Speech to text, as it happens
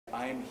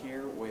I am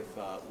here with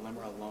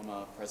LIMRA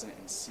LOMA President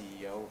and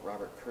CEO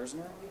Robert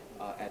Kerzner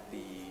at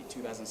the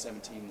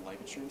 2017 Life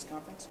Insurance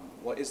Conference.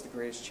 What is the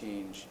greatest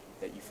change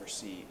that you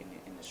foresee in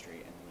the industry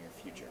in the near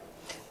future?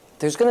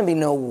 There's going to be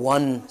no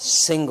one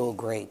single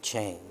great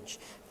change,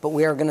 but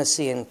we are going to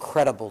see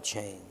incredible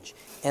change.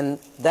 And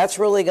that's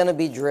really going to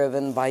be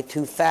driven by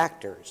two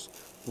factors.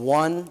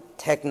 One,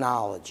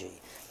 technology.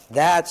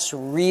 That's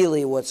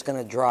really what's going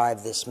to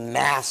drive this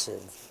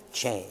massive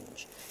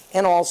change.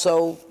 And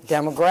also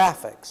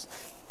demographics,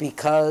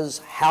 because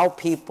how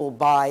people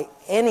buy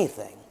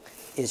anything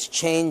is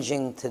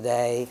changing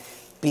today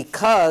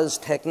because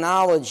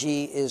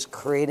technology is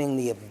creating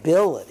the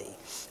ability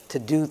to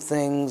do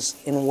things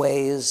in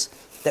ways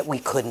that we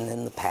couldn't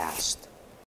in the past.